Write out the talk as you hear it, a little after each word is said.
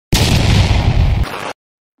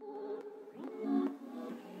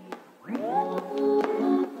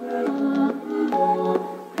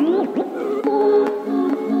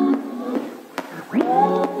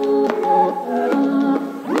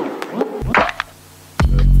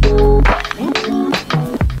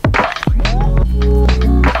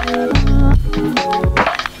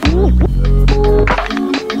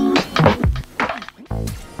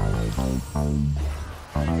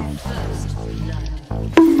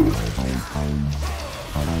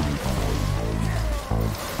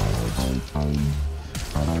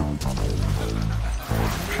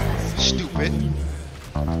Stupid.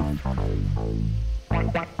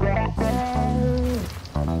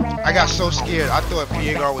 I got so scared. I thought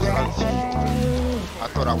Viegar was another team. I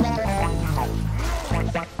thought I was dead.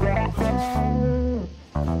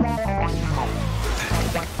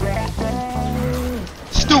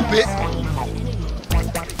 Stupid.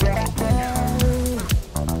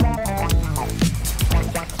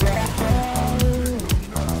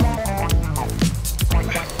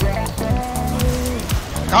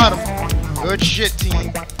 Got him. Good shit,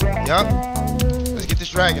 team. Yup. Let's get this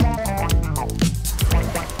dragon.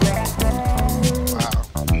 Wow.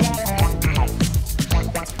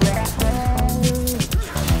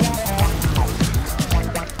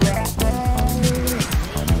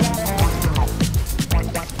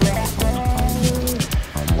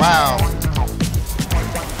 Wow.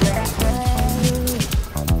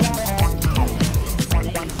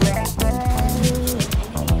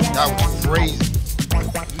 That was crazy.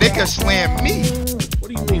 Nigga slammed me. What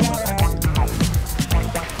do you mean by that?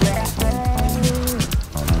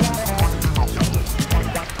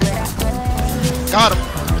 Got him.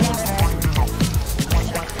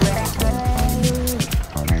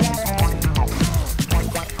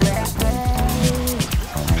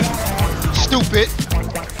 Stupid.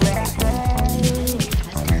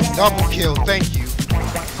 Double kill, thank you.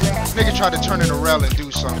 Nigga tried to turn in a rail and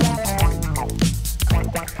do something.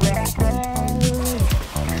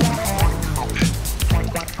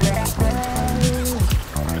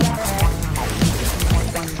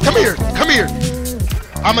 Come here, come here.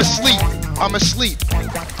 I'm asleep. I'm asleep.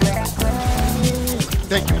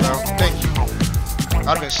 Thank you, bro. Thank you.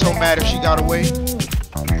 I'd have been so mad if she got away.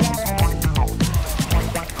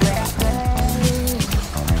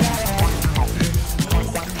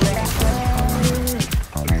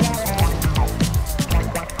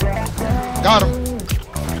 Got him.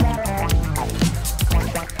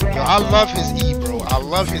 Yo, I love his E, bro. I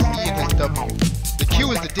love his E and his W. The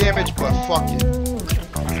Q is the damage, but fuck it.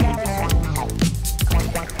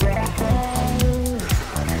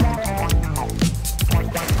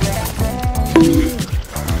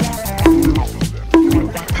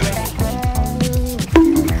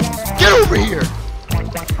 Get over here!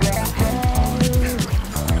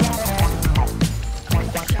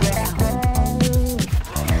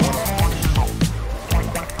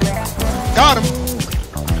 Got him!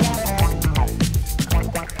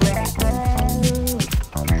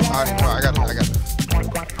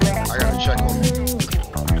 I gotta check on him.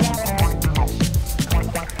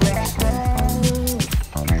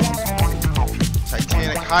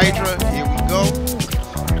 Titanic Hydra, here we go.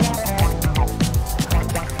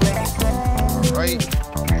 Alright,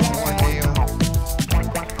 one nail.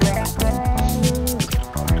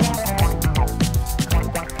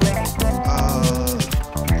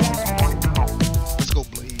 Let's go,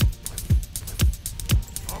 Blade.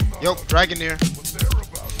 Yo, dragon there.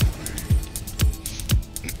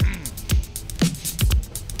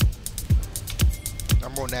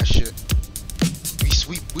 I'm on that shit.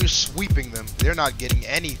 We're sweeping them. They're not getting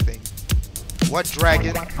anything. What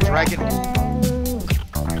dragon? Dragon.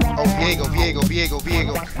 Oh, Viego.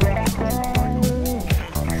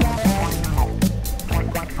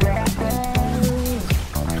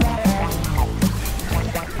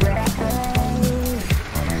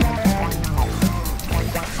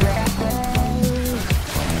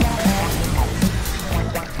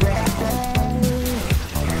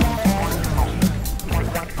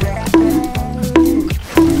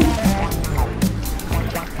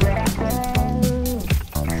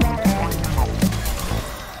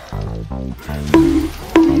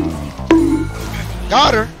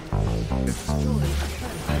 Got her.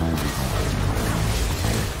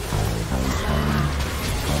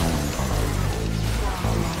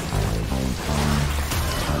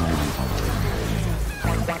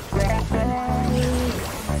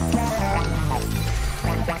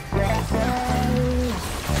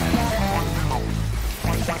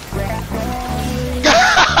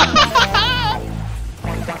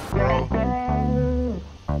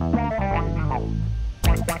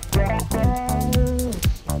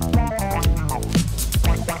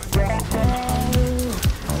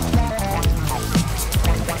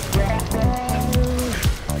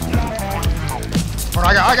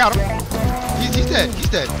 I got him. He's dead. He's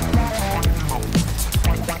dead.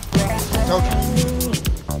 Told you.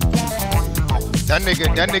 That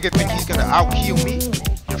nigga think he's gonna out-heal me?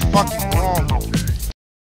 You're fucking wrong.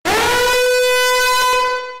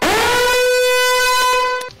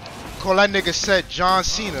 Call that nigga said John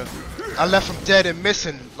Cena. I left him dead and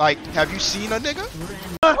missing. Like, have you seen a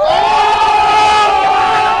nigga?